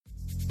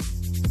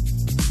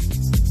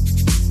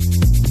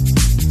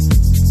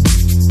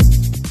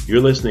You're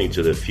listening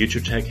to the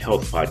Future Tech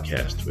Health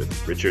Podcast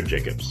with Richard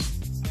Jacobs.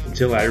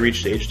 Until I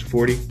reached age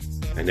 40,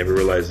 I never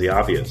realized the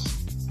obvious,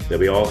 that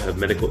we all have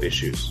medical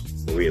issues,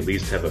 or we at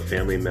least have a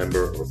family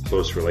member or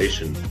close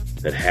relation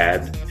that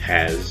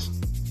has,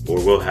 or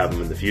will have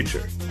them in the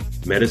future.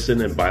 Medicine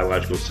and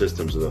biological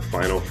systems are the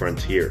final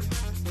frontier.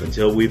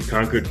 Until we've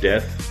conquered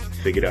death,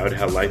 figured out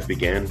how life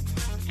began,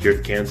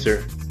 cured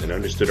cancer, and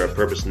understood our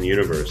purpose in the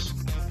universe,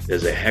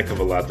 there's a heck of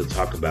a lot to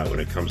talk about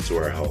when it comes to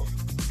our health.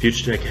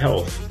 Future Tech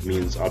Health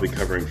means I'll be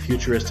covering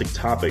futuristic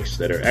topics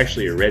that are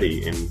actually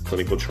already in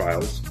clinical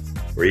trials,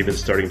 or even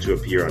starting to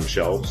appear on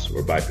shelves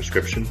or by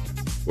prescription,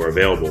 or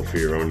available for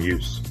your own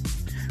use.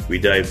 We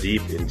dive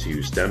deep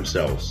into stem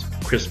cells,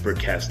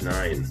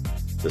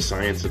 CRISPR-Cas9, the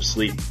science of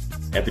sleep,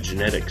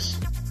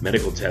 epigenetics,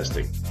 medical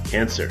testing,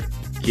 cancer,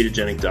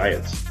 ketogenic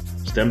diets,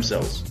 stem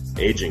cells,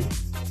 aging,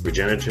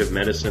 regenerative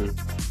medicine,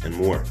 and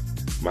more.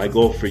 My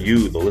goal for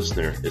you, the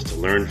listener, is to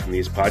learn from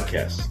these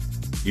podcasts.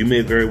 You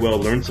may very well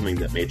learn something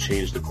that may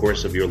change the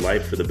course of your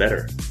life for the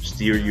better,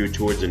 steer you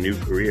towards a new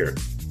career,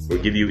 or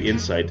give you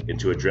insight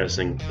into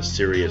addressing a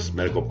serious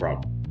medical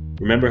problem.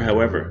 Remember,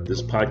 however,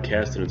 this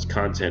podcast and its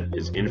content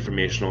is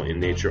informational in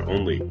nature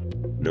only.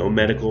 No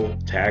medical,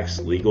 tax,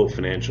 legal,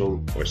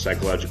 financial, or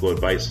psychological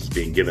advice is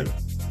being given.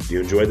 If you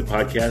enjoy the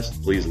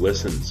podcast, please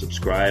listen,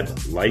 subscribe,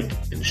 like,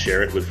 and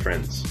share it with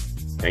friends.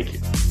 Thank you.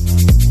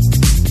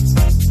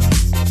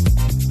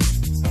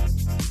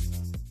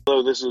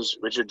 Hello, this is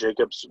Richard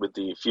Jacobs with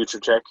the Future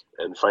Tech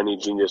and Finding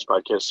Genius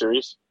podcast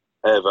series.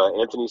 I have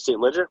Anthony St.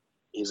 Ledger.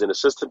 He's an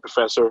assistant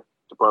professor,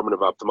 Department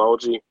of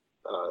Ophthalmology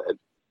at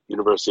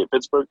University of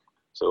Pittsburgh.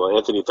 So,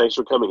 Anthony, thanks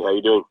for coming. How are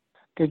you doing?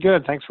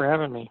 Good. Thanks for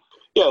having me.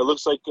 Yeah, it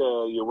looks like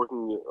you're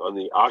working on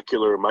the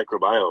ocular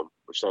microbiome,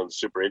 which sounds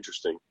super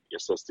interesting. I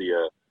guess that's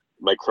the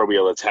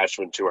microbial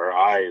attachment to our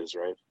eyes,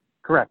 right?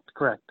 Correct.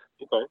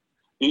 Okay.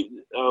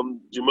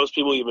 Do most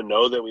people even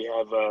know that we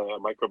have a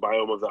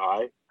microbiome of the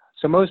eye?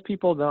 So most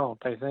people don't.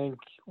 I think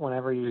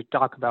whenever you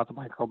talk about the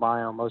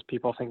microbiome, most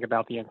people think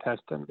about the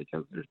intestine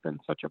because there's been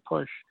such a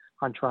push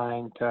on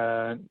trying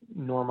to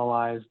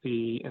normalize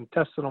the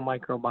intestinal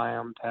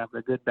microbiome to have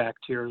the good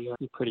bacteria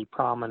be pretty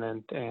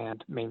prominent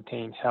and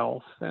maintain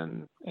health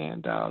and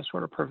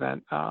sort of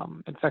prevent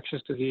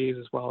infectious disease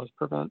as well as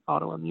prevent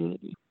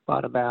autoimmunity.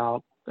 But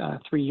about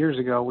 3 years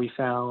ago, we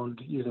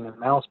found using a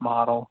mouse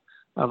model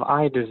of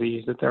eye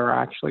disease that there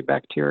are actually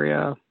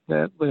bacteria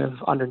that live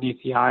underneath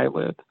the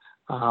eyelid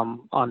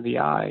on the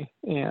eye,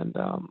 and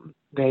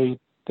they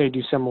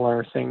do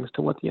similar things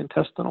to what the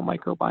intestinal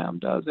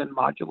microbiome does in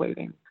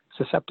modulating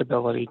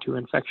susceptibility to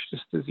infectious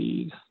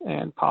disease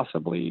and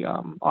possibly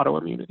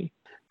autoimmunity.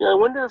 Yeah, I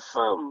wonder if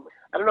I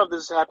don't know if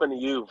this has happened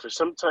to you. For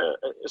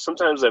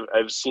sometimes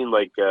I've seen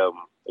like I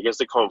guess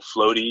they call them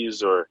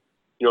floaties, or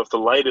if the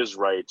light is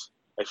right,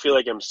 I feel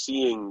like I'm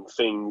seeing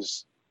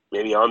things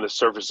maybe on the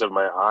surface of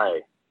my eye,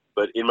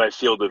 but in my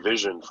field of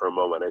vision for a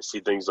moment, I see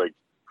things like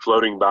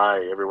floating by.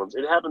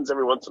 It happens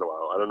every once in a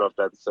while. I don't know if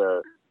that's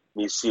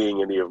me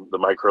seeing any of the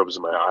microbes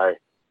in my eye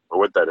or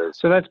what that is.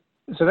 So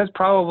that's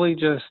probably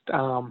just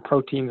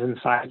proteins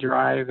inside your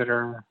eye that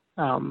are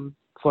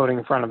floating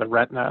in front of the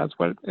retina.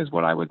 Is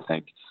what I would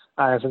think.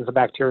 Since the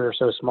bacteria are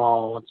so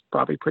small, it's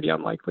probably pretty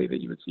unlikely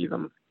that you would see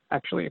them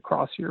actually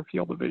across your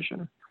field of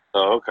vision.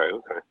 Oh, okay.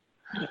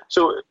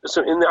 So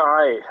in the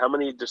eye, how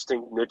many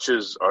distinct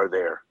niches are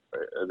there?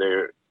 Are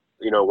there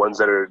ones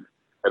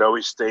that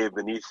always stay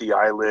beneath the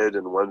eyelid,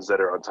 and ones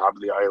that are on top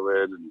of the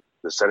eyelid and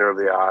the center of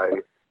the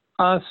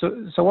eye?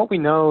 So what we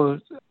know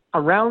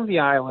around the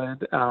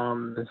eyelid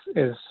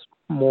is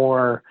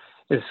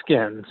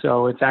skin.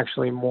 So it's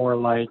actually more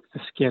like the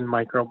skin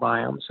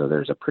microbiome. So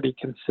there's a pretty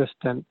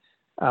consistent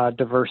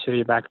diversity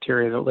of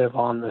bacteria that live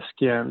on the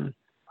skin.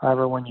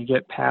 However, when you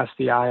get past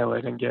the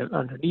eyelid and get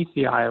underneath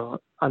the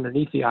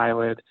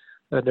eyelid,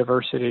 the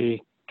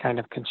diversity kind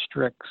of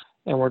constricts.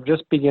 And we're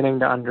just beginning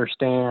to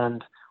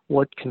understand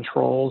what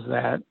controls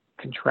that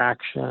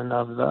contraction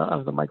of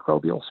the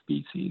microbial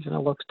species, and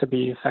it looks to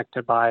be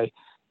affected by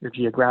your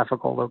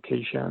geographical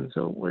location,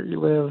 so where you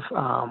live,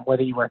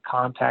 whether you wear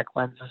contact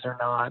lenses or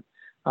not,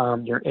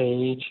 your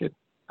age,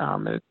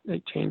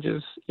 it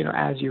changes,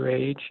 as you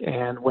age,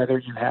 and whether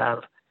you have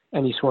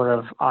any sort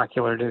of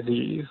ocular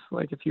disease,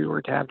 like if you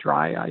were to have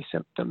dry eye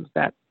symptoms,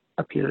 that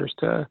appears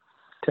to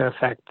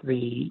affect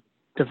the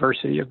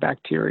diversity of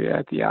bacteria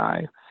at the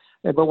eye.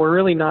 But we're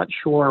really not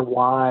sure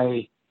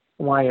why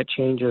it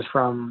changes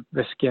from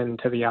the skin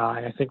to the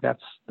eye. I think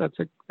that's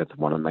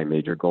one of my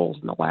major goals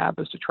in the lab,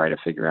 is to try to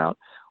figure out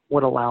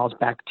what allows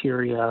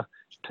bacteria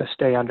to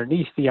stay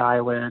underneath the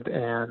eyelid,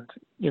 and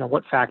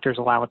what factors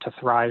allow it to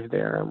thrive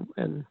there,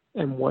 and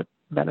what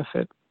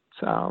benefits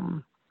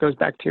those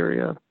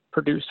bacteria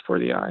produce for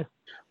the eye.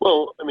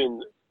 Well, I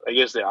mean, I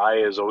guess the eye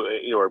is,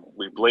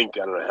 we blink,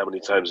 I don't know how many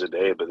times a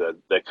day, but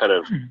that kind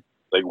of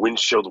like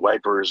windshield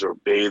wipers or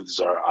bathes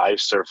our eye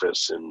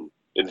surface in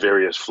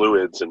various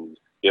fluids, and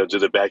do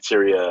the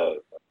bacteria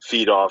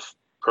feed off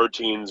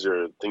proteins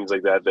or things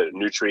like that, that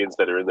nutrients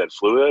that are in that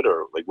fluid,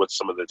 or like what's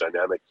some of the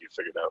dynamic you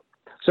figured out?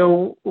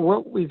 So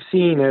what we've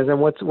seen is, and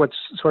what's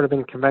sort of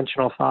been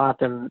conventional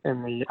thought in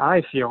the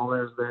eye field,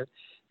 is that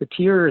the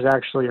tears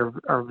actually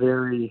are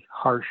very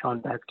harsh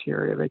on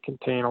bacteria. They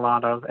contain a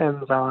lot of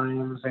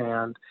enzymes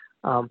and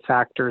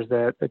factors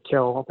that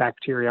kill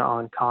bacteria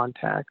on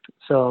contact.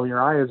 So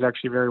your eye is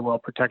actually very well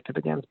protected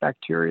against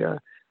bacteria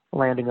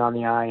landing on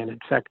the eye and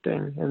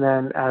infecting. And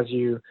then as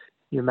you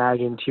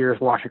imagine tears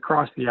wash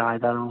across the eye,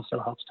 that also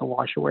helps to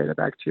wash away the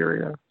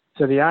bacteria.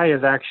 So the eye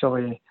is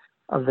actually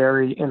a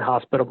very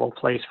inhospitable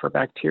place for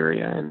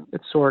bacteria. And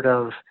it's sort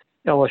of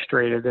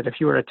illustrated that if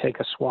you were to take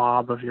a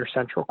swab of your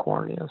central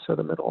cornea, so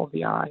the middle of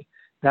the eye,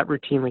 that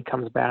routinely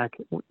comes back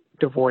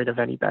devoid of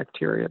any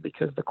bacteria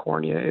because the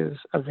cornea is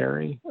a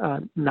very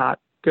not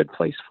good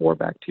place for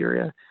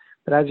bacteria.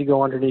 But as you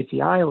go underneath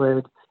the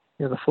eyelid,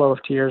 the flow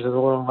of tears is a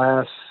little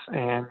less,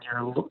 and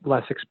you're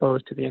less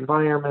exposed to the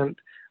environment.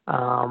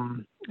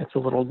 It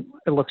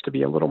looks to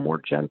be a little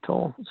more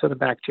gentle, so the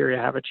bacteria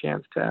have a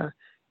chance to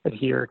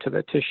adhere to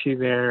the tissue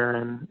there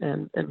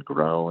and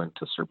grow and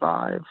to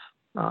survive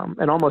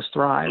and almost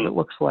thrive. It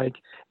looks like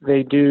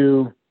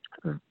that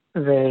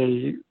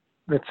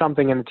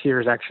something in the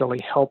tears actually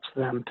helps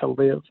them to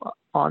live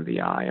on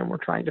the eye, and we're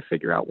trying to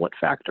figure out what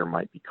factor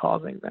might be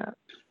causing that.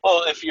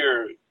 Well, if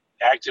you're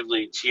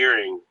actively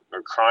tearing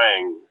or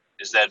crying,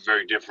 is that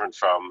very different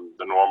from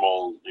the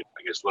normal,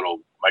 I guess,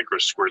 little micro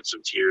squirts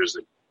of tears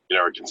that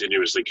are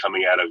continuously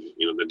coming out of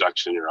the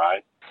ducts in your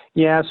eye?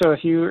 Yeah. So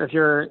if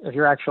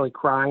you're actually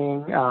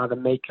crying, the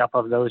makeup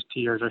of those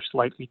tears are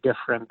slightly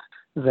different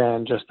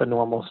than just the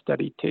normal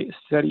steady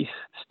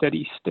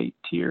state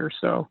tear.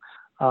 So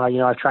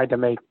I've tried to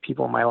make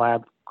people in my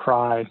lab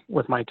cry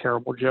with my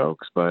terrible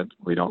jokes, but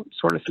we don't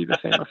sort of see the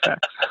same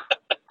effects.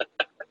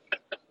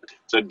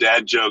 So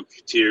dad joke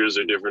tears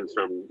are different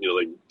from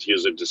like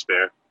tears of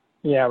despair.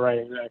 Yeah, right,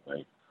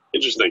 exactly.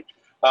 Interesting.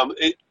 I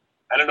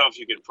don't know if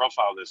you can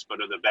profile this, but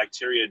are the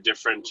bacteria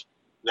different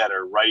that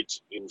are right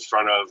in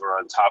front of or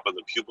on top of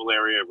the pupil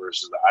area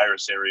versus the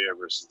iris area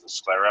versus the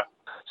sclera?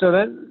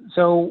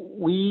 So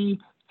we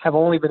have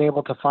only been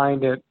able to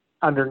find it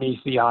underneath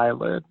the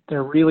eyelid.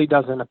 There really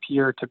doesn't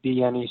appear to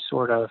be any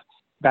sort of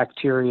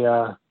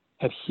bacteria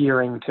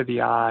adhering to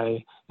the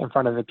eye in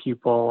front of the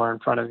pupil or in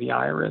front of the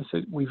iris.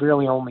 We've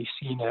really only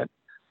seen it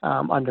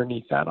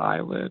underneath that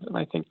eyelid, and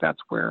I think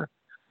that's where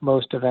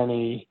most of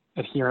any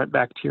adherent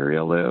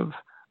bacteria live.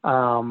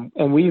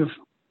 And we've,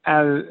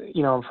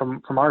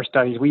 from our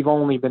studies, we've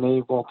only been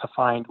able to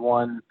find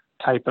one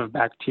type of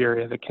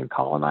bacteria that can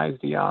colonize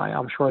the eye.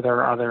 I'm sure there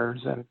are others,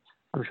 and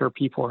I'm sure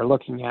people are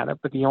looking at it,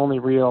 but the only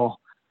real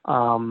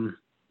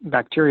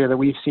bacteria that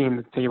we've seen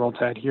that's able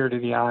to adhere to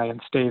the eye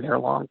and stay there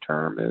long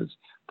term is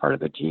part of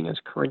the genus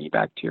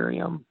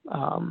Corynebacterium,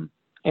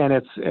 and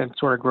it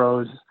sort of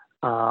grows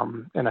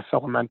in a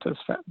filamentous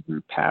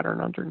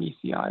pattern underneath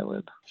the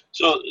eyelid.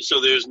 So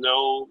there's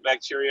no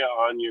bacteria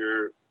on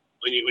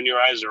when your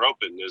eyes are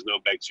open. There's no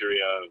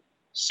bacteria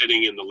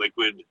sitting in the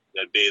liquid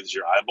that bathes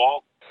your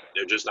eyeball.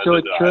 They're just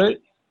under the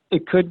eyelid.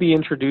 It could be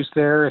introduced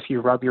there if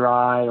you rub your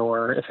eye,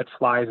 or if it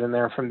flies in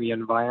there from the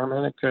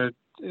environment.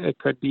 It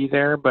could be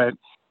there, but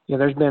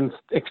there's been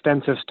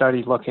extensive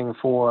studies looking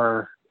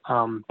for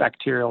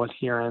bacterial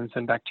adherence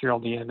and bacterial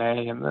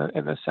DNA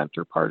in the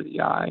center part of the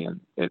eye, and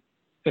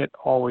it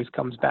always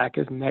comes back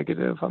as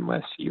negative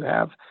unless you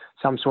have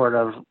some sort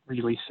of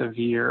really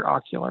severe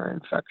ocular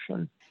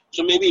infection.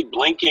 So maybe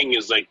blinking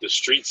is like the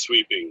street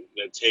sweeping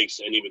that takes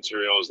any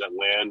materials that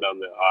land on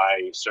the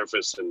eye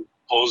surface and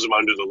pulls them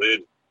under the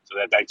lid so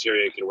that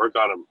bacteria can work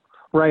on them.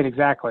 Right,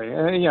 exactly.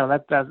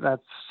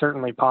 That's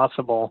certainly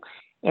possible.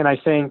 And I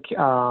think,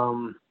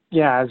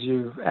 as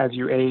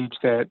you age,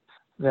 that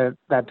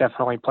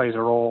definitely plays a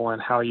role in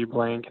how you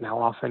blink and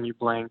how often you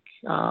blink.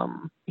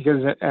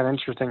 Because an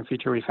interesting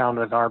feature we found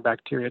with our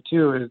bacteria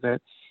too is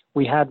that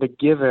we had to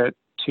give it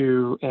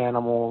to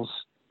animals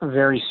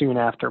very soon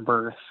after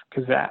birth,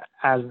 because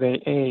as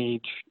they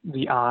age,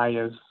 the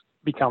eye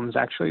becomes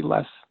actually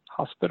less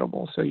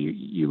hospitable. So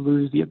you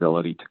lose the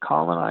ability to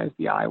colonize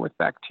the eye with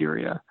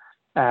bacteria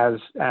as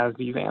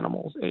these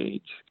animals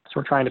age. So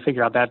we're trying to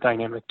figure out that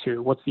dynamic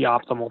too. What's the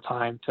optimal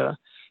time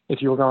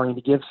if you were going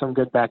to give some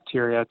good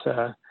bacteria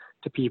to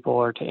people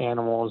or to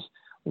animals,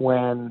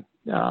 when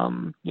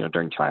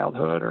during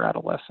childhood or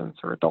adolescence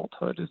or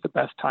adulthood is the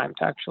best time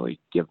to actually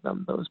give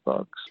them those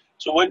bugs.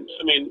 So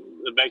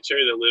the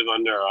bacteria that live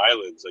under our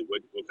eyelids, like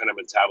what kind of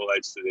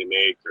metabolites do they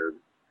make, or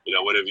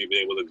what have you been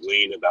able to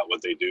glean about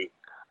what they do?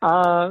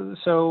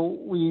 So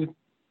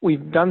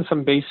we've done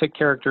some basic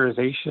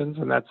characterizations,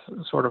 and that's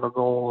sort of a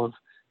goal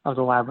of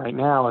the lab right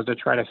now, is to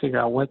try to figure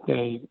out what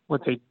they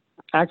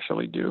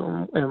actually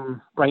do. And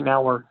right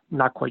now we're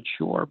not quite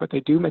sure, but they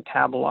do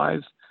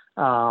metabolize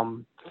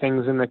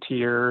things in the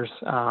tears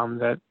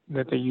that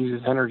they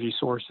use as energy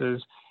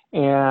sources,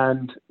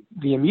 and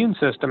the immune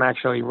system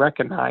actually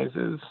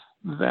recognizes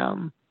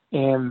them,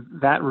 and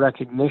that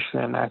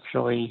recognition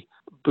actually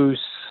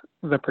boosts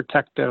the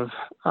protective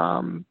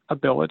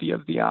ability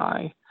of the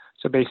eye.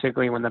 So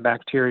basically, when the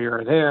bacteria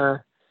are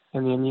there,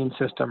 and the immune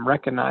system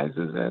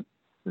recognizes it,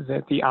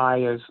 that the eye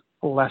is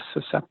less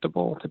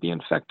susceptible to be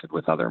infected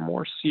with other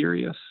more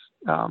serious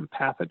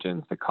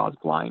pathogens that cause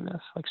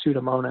blindness, like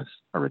Pseudomonas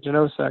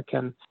aeruginosa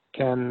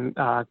can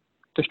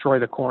destroy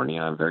the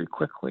cornea very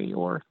quickly,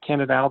 or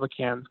Candida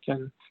albicans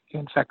can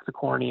infect the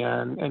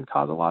cornea and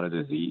cause a lot of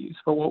disease.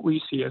 But what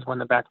we see is when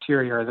the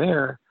bacteria are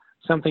there,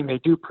 something they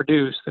do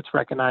produce that's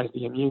recognized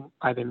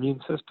by the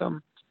immune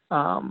system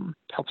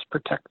helps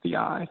protect the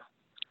eye.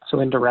 So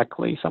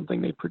indirectly,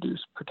 something they produce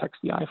protects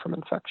the eye from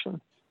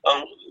infection.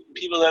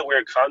 People that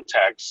wear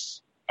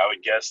contacts, I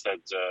would guess that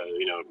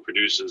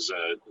produces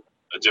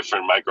a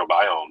different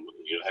microbiome.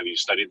 Have you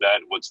studied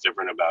that? What's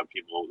different about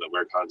people that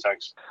wear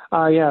contacts?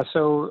 Yeah.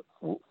 So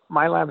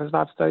my lab has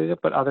not studied it,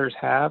 but others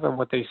have, and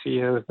what they see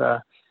is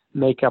the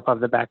makeup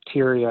of the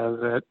bacteria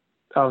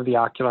of the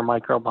ocular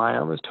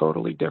microbiome is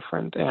totally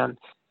different, and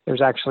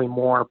there's actually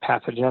more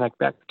pathogenic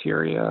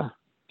bacteria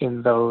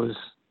in those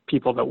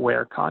people that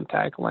wear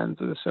contact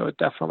lenses. So it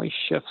definitely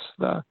shifts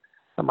the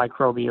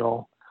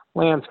microbial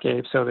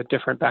landscape so that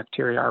different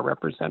bacteria are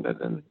represented.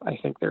 And I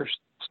think there's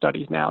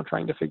studies now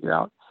trying to figure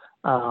out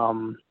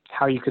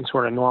how you can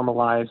sort of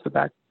normalize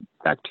the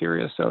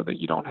bacteria so that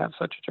you don't have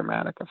such a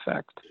dramatic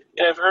effect.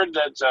 Yeah, I've heard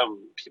that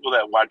people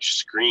that watch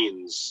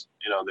screens,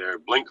 their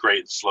blink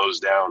rate slows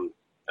down,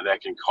 and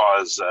that can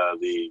cause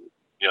the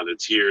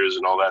tears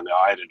and all that in the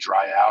eye to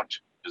dry out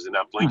because they're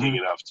not blinking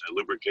enough to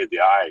lubricate the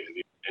eye.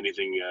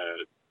 Anything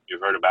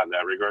you've heard about in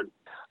that regard?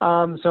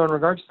 So in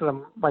regards to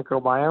the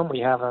microbiome,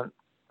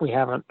 we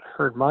haven't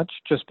heard much,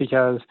 just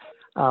because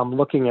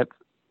looking at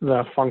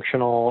the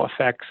functional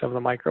effects of the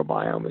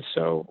microbiome is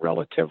so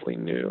relatively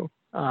new.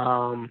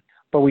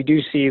 But we do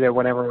see that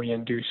whenever we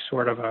induce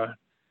sort of a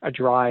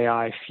dry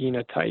eye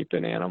phenotype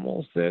in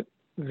animals, that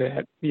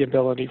the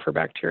ability for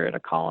bacteria to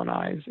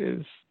colonize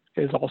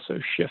is also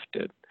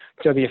shifted.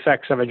 So the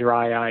effects of a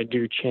dry eye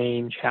do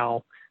change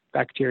how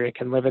bacteria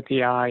can live at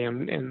the eye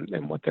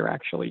and what they're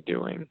actually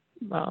doing,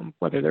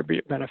 whether they're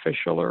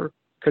beneficial or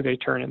could they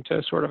turn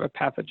into sort of a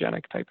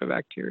pathogenic type of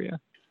bacteria.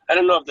 I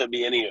don't know if there'd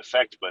be any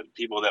effect, but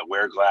people that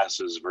wear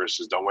glasses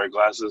versus don't wear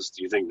glasses,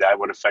 do you think that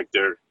would affect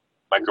their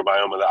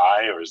microbiome of the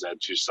eye, or is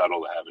that too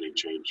subtle to have any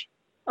change?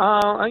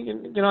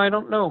 I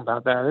don't know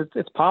about that.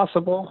 It's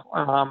possible.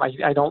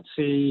 I don't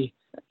see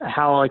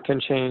how it can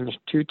change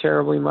too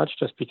terribly much,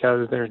 just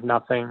because there's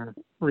nothing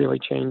really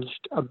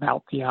changed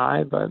about the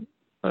eye. But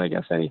I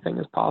guess anything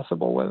is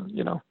possible with,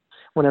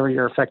 whenever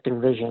you're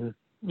affecting vision,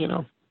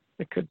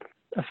 it could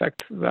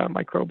affect the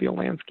microbial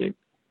landscape.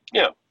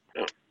 Yeah.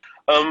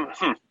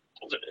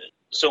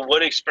 So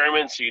what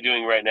experiments are you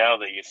doing right now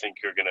that you think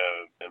are going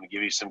to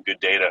give you some good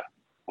data?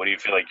 What do you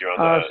feel like you're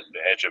on the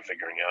edge of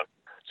figuring out?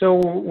 So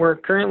we're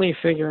currently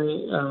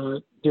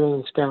doing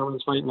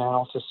experiments right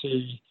now to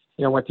see,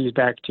 what these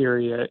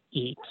bacteria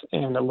eat.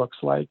 And it looks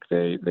like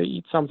they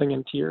eat something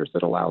in tears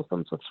that allows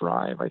them to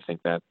thrive. I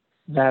think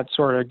that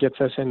sort of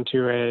gets us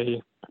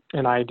into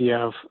an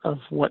idea of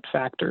what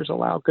factors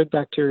allow good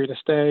bacteria to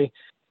stay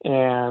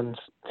and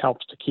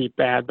helps to keep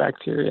bad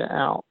bacteria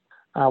out.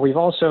 We've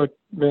also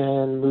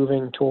been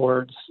moving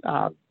towards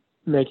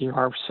making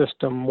our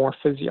system more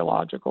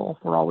physiological.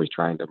 We're always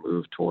trying to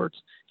move towards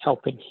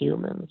helping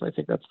humans. I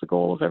think that's the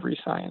goal of every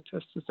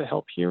scientist, is to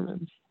help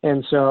humans.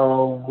 And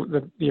so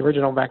the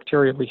original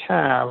bacteria we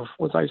have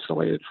was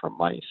isolated from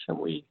mice, and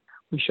we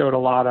showed a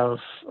lot of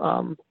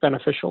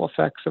beneficial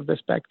effects of this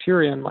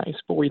bacteria in mice,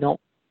 but we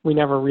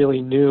never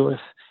really knew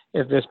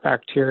if this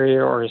bacteria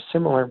or a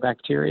similar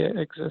bacteria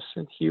exists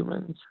in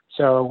humans.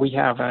 So we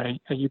have a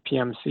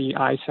UPMC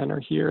eye center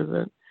here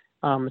that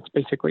it's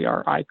basically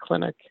our eye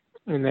clinic,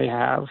 and they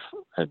have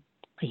a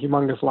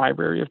humongous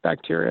library of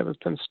bacteria that's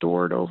been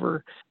stored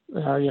over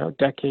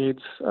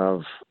decades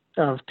of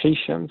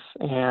patients.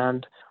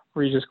 And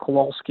Regis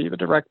Kowalski, the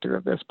director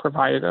of this,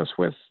 provided us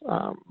with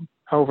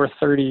over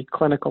 30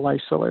 clinical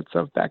isolates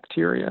of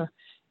bacteria,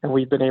 and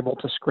we've been able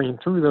to screen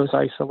through those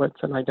isolates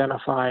and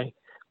identify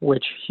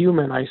which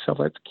human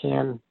isolates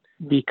can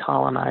be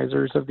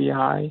colonizers of the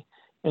eye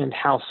and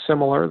how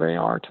similar they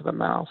are to the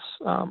mouse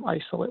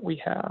isolate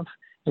we have.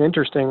 And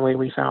interestingly,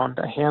 we found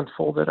a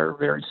handful that are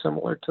very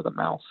similar to the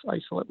mouse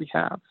isolate we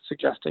have,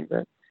 suggesting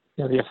that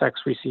the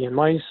effects we see in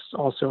mice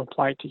also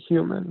apply to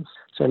humans.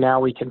 So now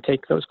we can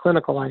take those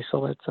clinical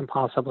isolates and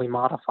possibly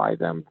modify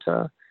them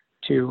to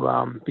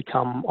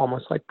become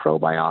almost like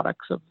probiotics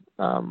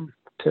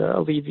to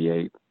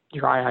alleviate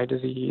dry eye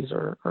disease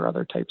or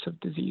other types of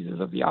diseases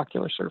of the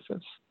ocular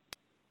surface.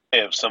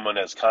 If someone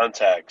has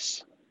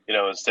contacts,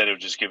 instead of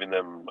just giving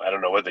them, I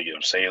don't know what they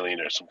give, saline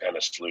or some kind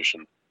of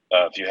solution,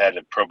 if you had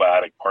a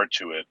probiotic part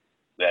to it,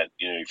 that,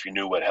 if you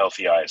knew what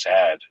healthy eyes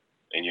had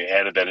and you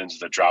added that into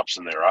the drops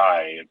in their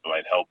eye, it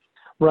might help.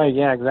 Right,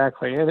 yeah,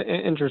 exactly. And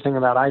interesting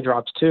about eye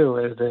drops too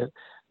is that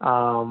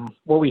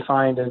what we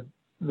find is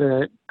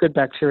the good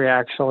bacteria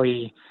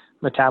actually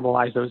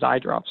metabolize those eye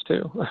drops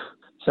too.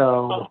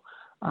 So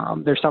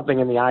there's something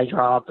in the eye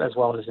drop as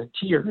well as in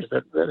tears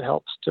that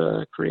helps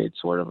to create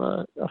sort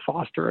of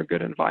foster a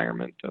good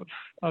environment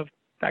of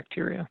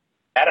bacteria.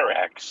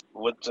 cataracts.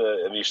 What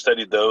have you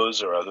studied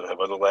those, or have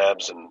other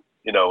labs? And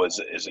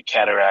is a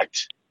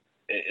cataract?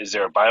 Is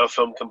there a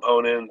biofilm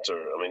component, or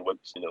I mean,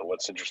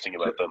 what's interesting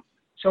about them?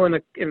 So in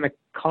the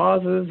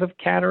causes of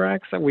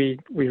cataracts, we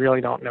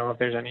really don't know if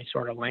there's any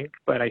sort of link.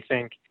 But I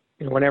think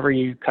whenever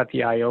you cut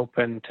the eye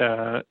open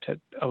to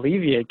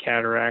alleviate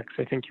cataracts,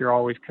 I think you're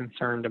always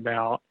concerned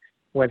about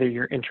whether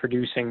you're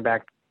introducing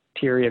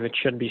bacteria that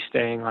should be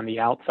staying on the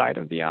outside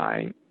of the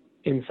eye,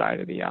 inside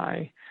of the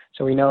eye.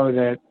 So we know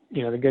that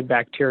the good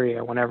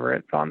bacteria, whenever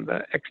it's on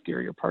the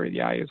exterior part of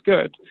the eye, is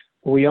good.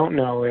 But we don't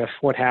know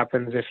what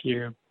happens if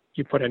you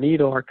put a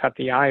needle or cut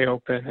the eye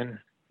open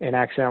and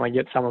accidentally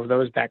get some of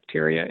those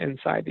bacteria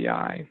inside the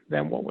eye.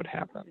 Then what would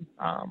happen?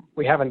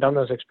 We haven't done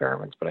those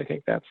experiments, but I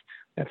think that's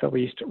at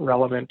least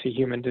relevant to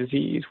human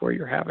disease, where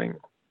you're having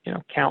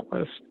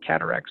countless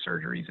cataract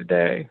surgeries a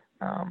day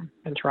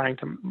and trying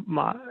to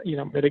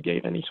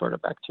mitigate any sort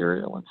of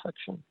bacterial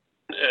infection.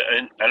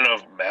 And I don't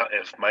know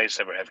if mice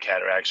ever have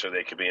cataracts or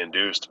they could be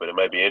induced, but it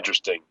might be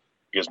interesting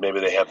because maybe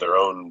they have their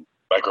own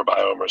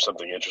microbiome or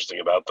something interesting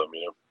about them,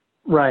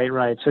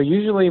 Right. So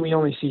usually we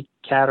only see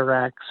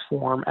cataracts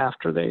form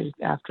after they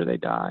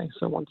die.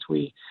 So once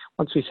we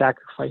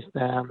sacrifice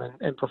them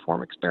and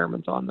perform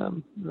experiments on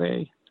them,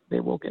 they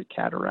will get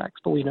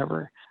cataracts. But we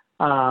never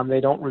they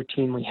don't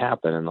routinely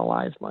happen in the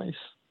live mice.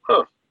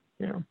 Huh.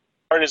 Yeah.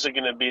 How hard is it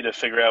going to be to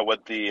figure out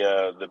what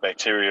the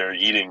bacteria are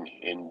eating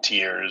in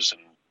tears?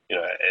 And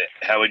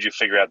how would you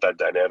figure out that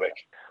dynamic?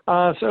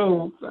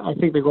 So I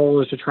think the goal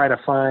is to try to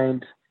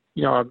find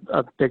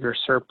a bigger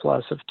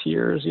surplus of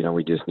tears.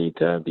 We just need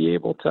to be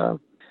able to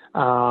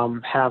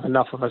have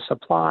enough of a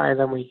supply,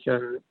 then we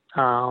can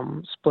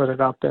split it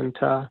up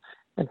into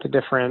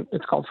different,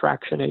 it's called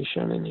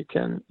fractionation, and you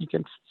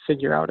can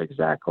figure out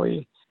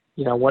exactly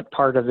what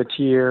part of the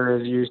tear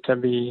is used to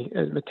be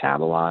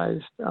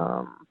metabolized.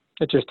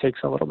 It just takes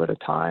a little bit of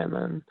time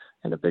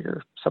and a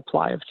bigger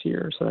supply of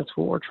tears. So that's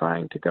what we're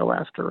trying to go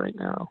after right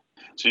now.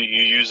 So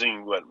you're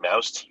using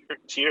mouse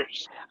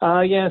tears?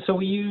 Yeah. So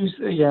we use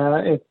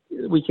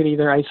we can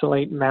either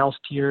isolate mouse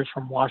tears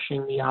from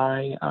washing the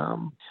eye,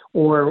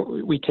 or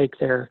we take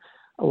their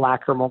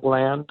lacrimal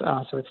gland.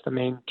 So it's the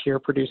main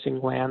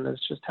tear-producing gland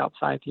that's just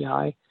outside the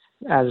eye,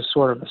 as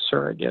sort of a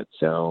surrogate.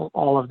 So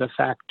all of the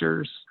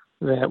factors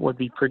that would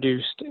be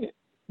produced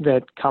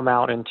that come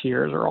out in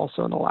tears are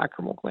also in the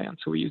lacrimal gland.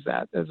 So we use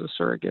that as a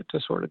surrogate to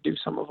sort of do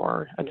some of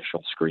our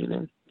initial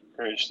screening.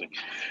 Very interesting.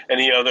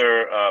 Any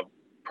other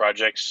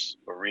projects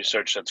or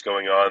research that's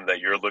going on that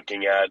you're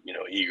looking at,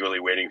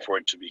 eagerly waiting for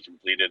it to be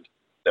completed,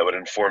 that would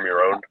inform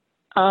your own?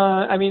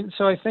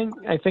 So I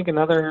think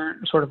another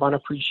sort of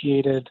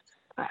unappreciated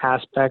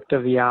aspect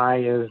of the eye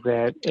is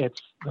that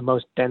it's the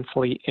most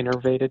densely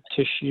innervated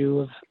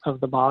tissue of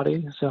the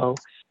body. So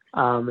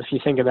if you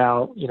think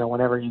about,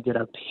 whenever you get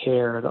a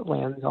hair that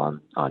lands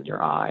on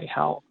your eye,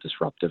 how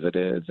disruptive it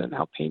is and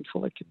how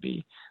painful it could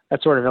be,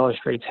 that sort of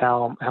illustrates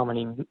how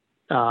many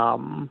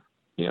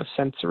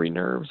sensory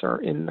nerves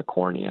are in the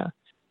cornea.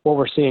 What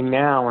we're seeing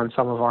now in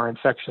some of our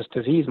infectious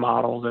disease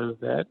models is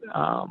that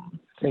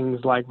things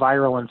like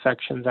viral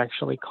infections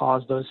actually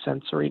cause those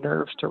sensory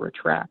nerves to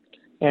retract.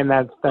 And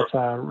that's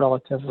a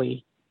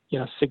relatively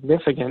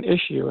significant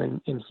issue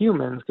in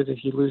humans, because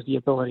if you lose the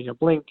ability to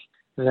blink,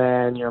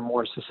 then you're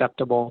more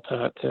susceptible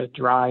to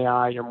dry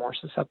eye, you're more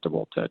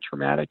susceptible to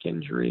traumatic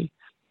injury.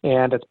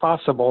 And it's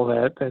possible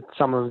that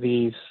some of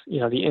these,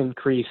 the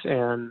increase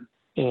in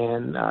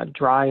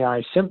dry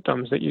eye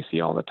symptoms that you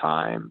see all the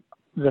time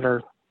that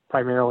are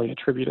primarily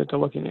attributed to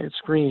looking at a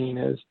screen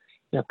is,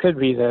 could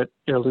be that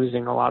you're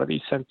losing a lot of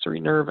these sensory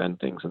nerve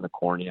endings in the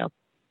cornea,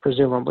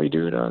 presumably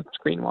due to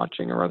screen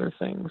watching or other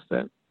things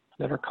that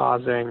are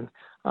causing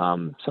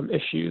some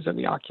issues in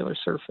the ocular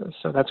surface.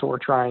 So that's what we're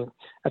trying.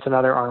 That's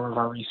another arm of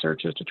our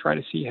research, is to try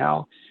to see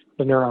how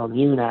the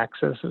neuroimmune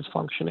axis is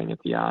functioning at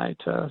the eye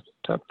to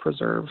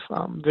preserve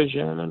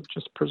vision and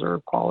just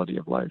preserve quality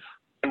of life.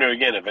 I wonder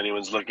again if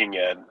anyone's looking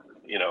at,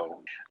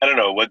 I don't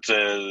know what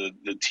the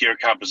tear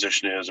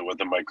composition is or what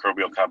the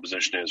microbial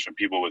composition is for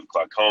people with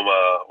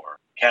glaucoma or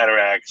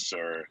cataracts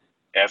or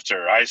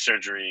after eye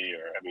surgery,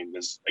 or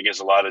there's I guess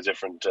a lot of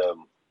different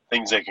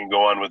things that can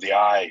go on with the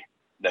eye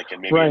that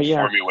can maybe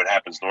inform you what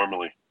happens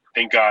normally.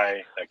 Pink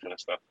eye, that kind of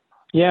stuff.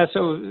 Yeah,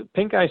 so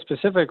pink eye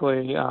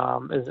specifically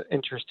is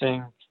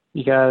interesting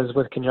because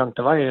with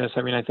conjunctivitis,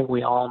 I think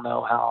we all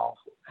know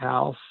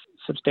how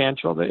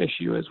substantial the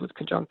issue is with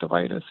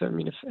conjunctivitis.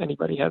 If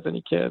anybody has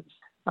any kids,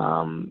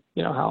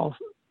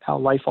 how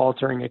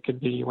life-altering it could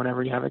be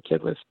whenever you have a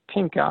kid with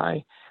pink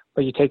eye.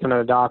 But you take them to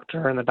the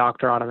doctor, and the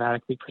doctor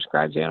automatically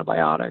prescribes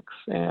antibiotics.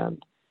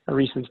 And a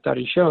recent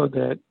study showed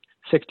that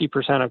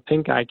 60% of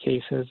pink eye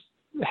cases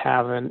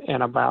have an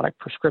antibiotic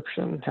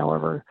prescription.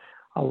 However,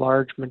 a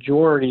large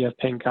majority of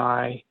pink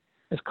eye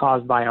is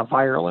caused by a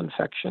viral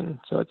infection.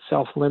 So it's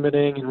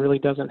self-limiting and really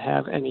doesn't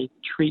have any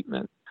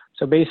treatment.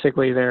 So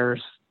basically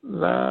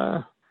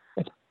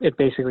it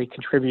basically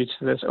contributes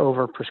to this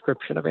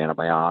over-prescription of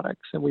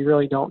antibiotics. And we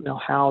really don't know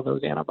how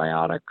those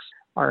antibiotics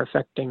are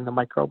affecting the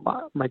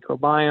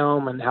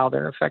microbiome and how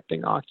they're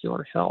affecting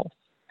ocular health.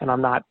 And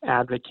I'm not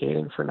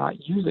advocating for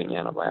not using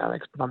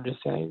antibiotics, but I'm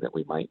just saying that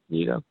we might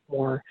need a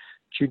more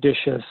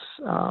judicious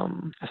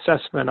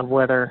assessment of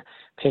whether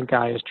pink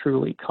eye is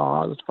truly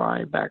caused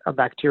by a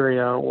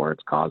bacteria or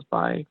it's caused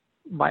by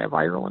a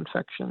viral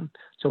infection.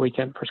 So we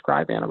can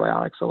prescribe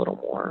antibiotics a little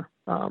more,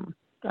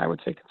 I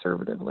would say,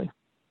 conservatively.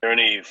 Are there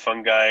any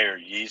fungi or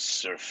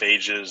yeasts or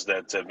phages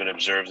that have been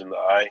observed in the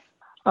eye?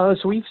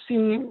 So we've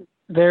seen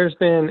there's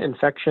been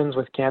infections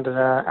with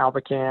Candida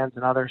albicans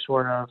and other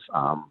sort of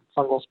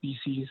fungal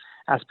species.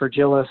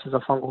 Aspergillus is a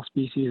fungal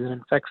species that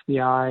infects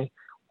the eye.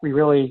 We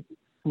really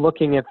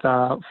looking at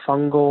the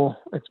fungal,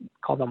 it's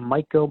called a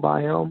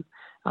mycobiome,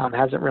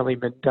 hasn't really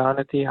been done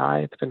at the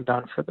eye. It's been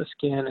done for the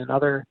skin and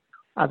other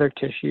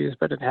tissues,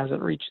 but it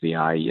hasn't reached the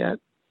eye yet.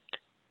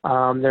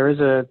 There is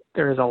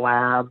a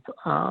lab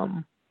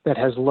that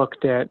has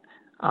looked at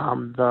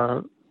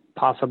the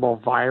possible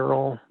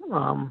viral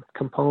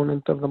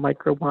component of the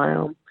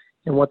microbiome,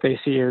 and what they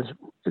see is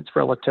it's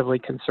relatively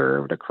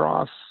conserved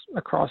across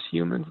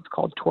humans. It's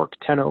called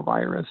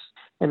torquetenovirus,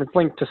 and it's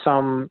linked to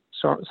some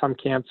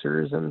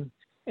cancers, and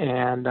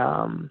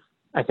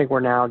I think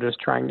we're now just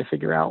trying to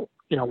figure out,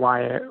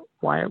 why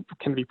it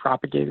can be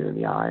propagated in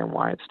the eye and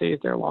why it stays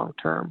there long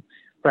term.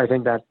 But I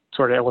think that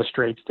sort of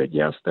illustrates that,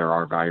 yes, there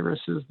are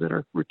viruses that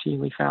are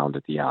routinely found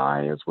at the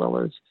eye, as well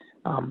as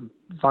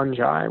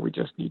fungi. We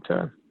just need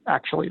to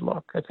actually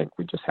look. I think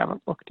we just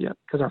haven't looked yet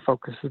because our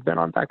focus has been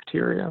on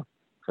bacteria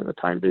for the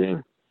time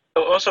being.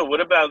 Also,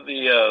 what about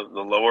the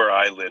lower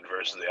eyelid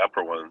versus the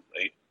upper one?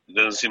 It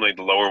doesn't seem like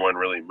the lower one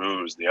really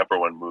moves. The upper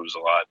one moves a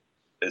lot.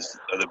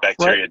 Are the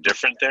bacteria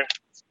different there?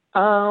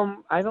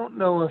 I don't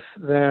know if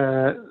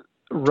the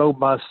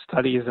robust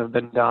studies have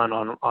been done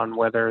on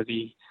whether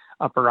the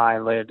upper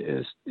eyelid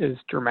is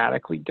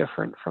dramatically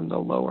different from the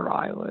lower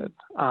eyelid.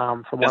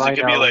 From what I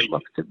know,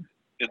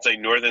 it's like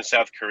North and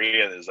South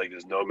Korea. There's like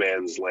this no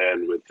man's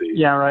land with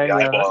the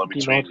eyeball in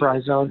between.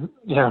 Demilitarized zone.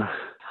 Yeah,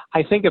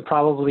 I think it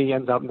probably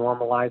ends up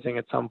normalizing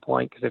at some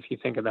point, because if you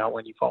think about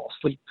when you fall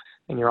asleep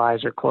and your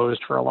eyes are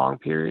closed for a long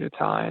period of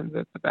time,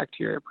 that the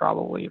bacteria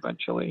probably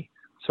eventually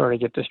sort of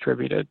get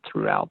distributed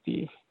throughout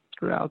the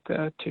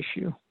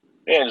tissue.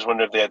 Yeah, I just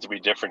wonder if they have to be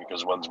different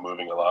because one's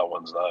moving a lot,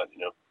 one's not.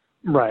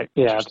 Right.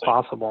 Yeah, it's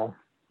possible.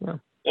 Yeah.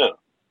 Yeah.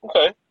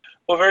 Okay.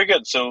 Well, very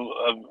good. So,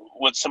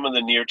 what's some of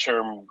the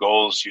near-term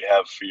goals you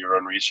have for your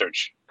own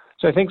research?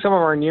 So I think some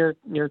of our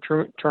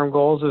near-term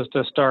goals is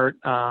to start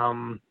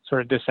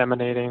sort of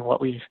disseminating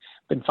what we've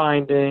been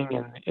finding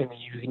and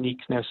the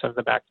uniqueness of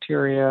the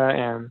bacteria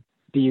and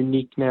the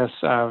uniqueness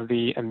of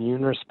the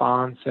immune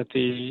response at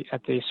the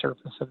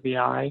surface of the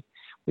eye.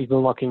 We've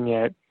been looking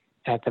at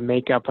the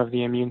makeup of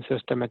the immune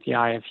system at the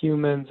eye of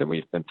humans, and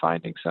we've been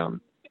finding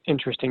some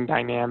interesting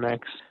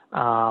dynamics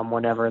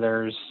whenever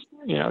there's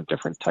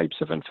different types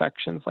of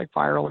infections like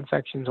viral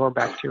infections or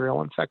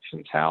bacterial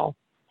infections, how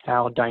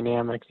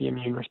dynamic the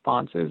immune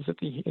response is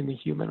in the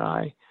human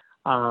eye.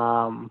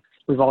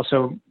 We've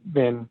also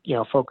been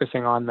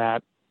focusing on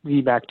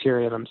the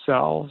bacteria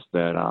themselves,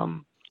 that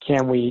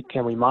can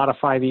we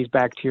modify these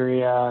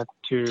bacteria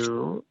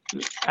to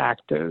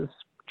act as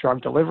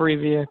drug delivery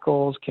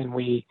vehicles? Can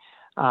we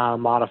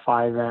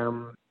modify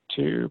them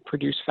to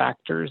produce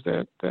factors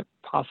that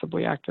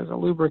possibly act as a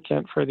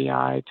lubricant for the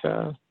eye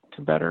to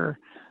better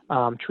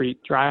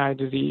treat dry eye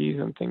disease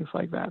and things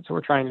like that? So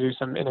we're trying to do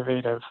some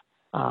innovative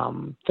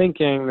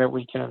thinking that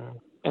we can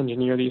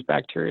engineer these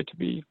bacteria to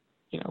be,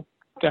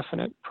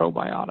 definite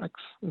probiotics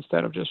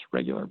instead of just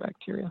regular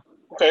bacteria.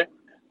 Okay.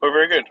 Well,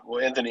 very good.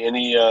 Well, Anthony,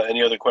 any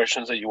other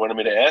questions that you wanted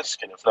me to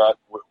ask? And if not,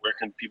 where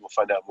can people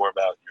find out more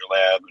about your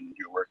lab and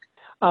your work?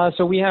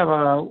 So we have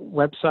a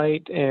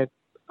website.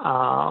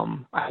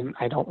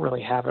 I don't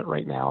really have it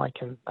right now. I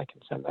can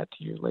send that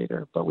to you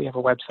later. But we have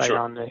a website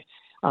on the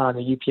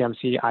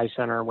UPMC Eye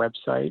Center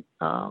website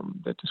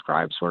that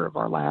describes sort of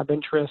our lab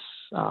interests,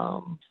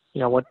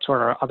 what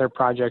sort of other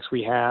projects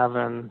we have,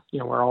 and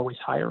we're always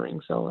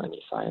hiring. So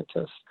any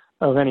scientist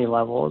of any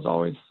level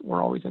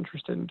we're always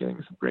interested in getting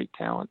some great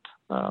talent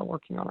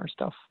working on our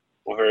stuff.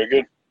 Well, very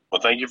good.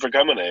 Well, thank you for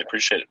coming. I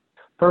appreciate it.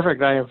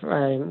 Perfect.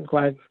 I'm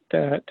glad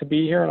to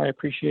be here, and I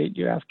appreciate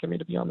you asking me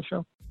to be on the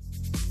show.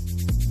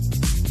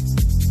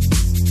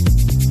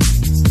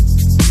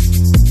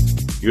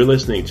 You're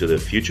listening to the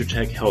Future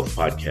Tech Health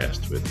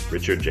Podcast with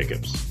Richard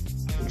Jacobs.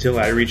 Until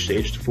I reached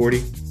age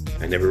 40,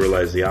 I never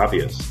realized the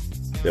obvious,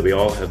 that we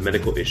all have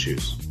medical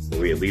issues, or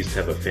we at least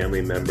have a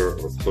family member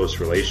or close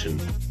relation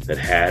that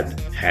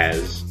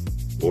has,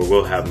 or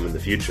will have them in the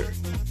future.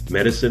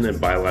 Medicine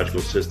and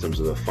biological systems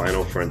are the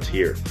final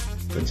frontier.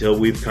 Until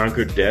we've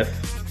conquered death,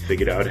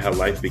 figured out how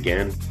life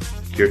began,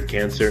 cured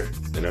cancer,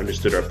 and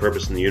understood our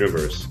purpose in the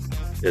universe,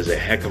 there's a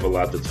heck of a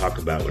lot to talk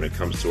about when it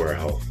comes to our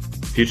health.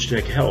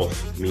 Future Tech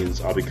Health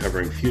means I'll be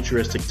covering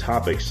futuristic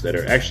topics that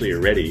are actually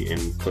already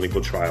in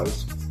clinical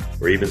trials,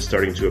 or even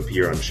starting to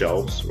appear on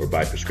shelves or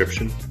by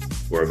prescription,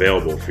 or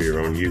available for your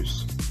own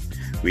use.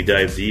 We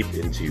dive deep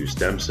into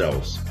stem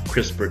cells,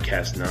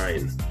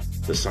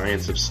 CRISPR-Cas9, the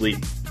science of sleep,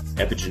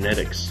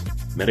 epigenetics,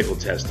 medical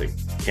testing,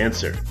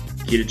 cancer,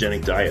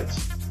 ketogenic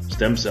diets,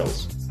 stem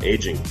cells,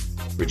 aging,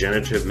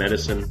 regenerative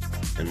medicine,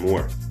 and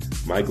more.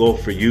 My goal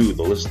for you,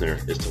 the listener,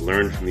 is to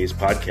learn from these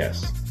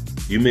podcasts.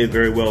 You may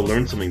very well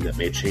learn something that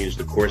may change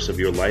the course of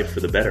your life for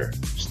the better,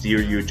 steer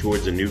you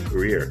towards a new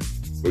career,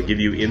 or give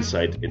you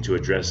insight into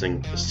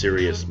addressing a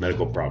serious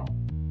medical problem.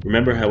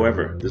 Remember,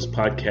 however, this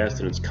podcast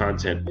and its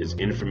content is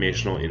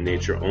informational in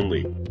nature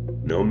only.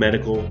 No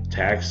medical,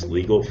 tax,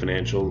 legal,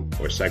 financial,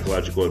 or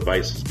psychological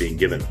advice is being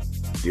given.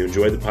 If you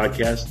enjoyed the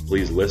podcast,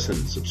 please listen,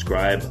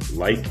 subscribe,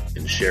 like,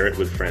 and share it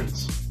with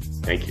friends.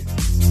 Thank you.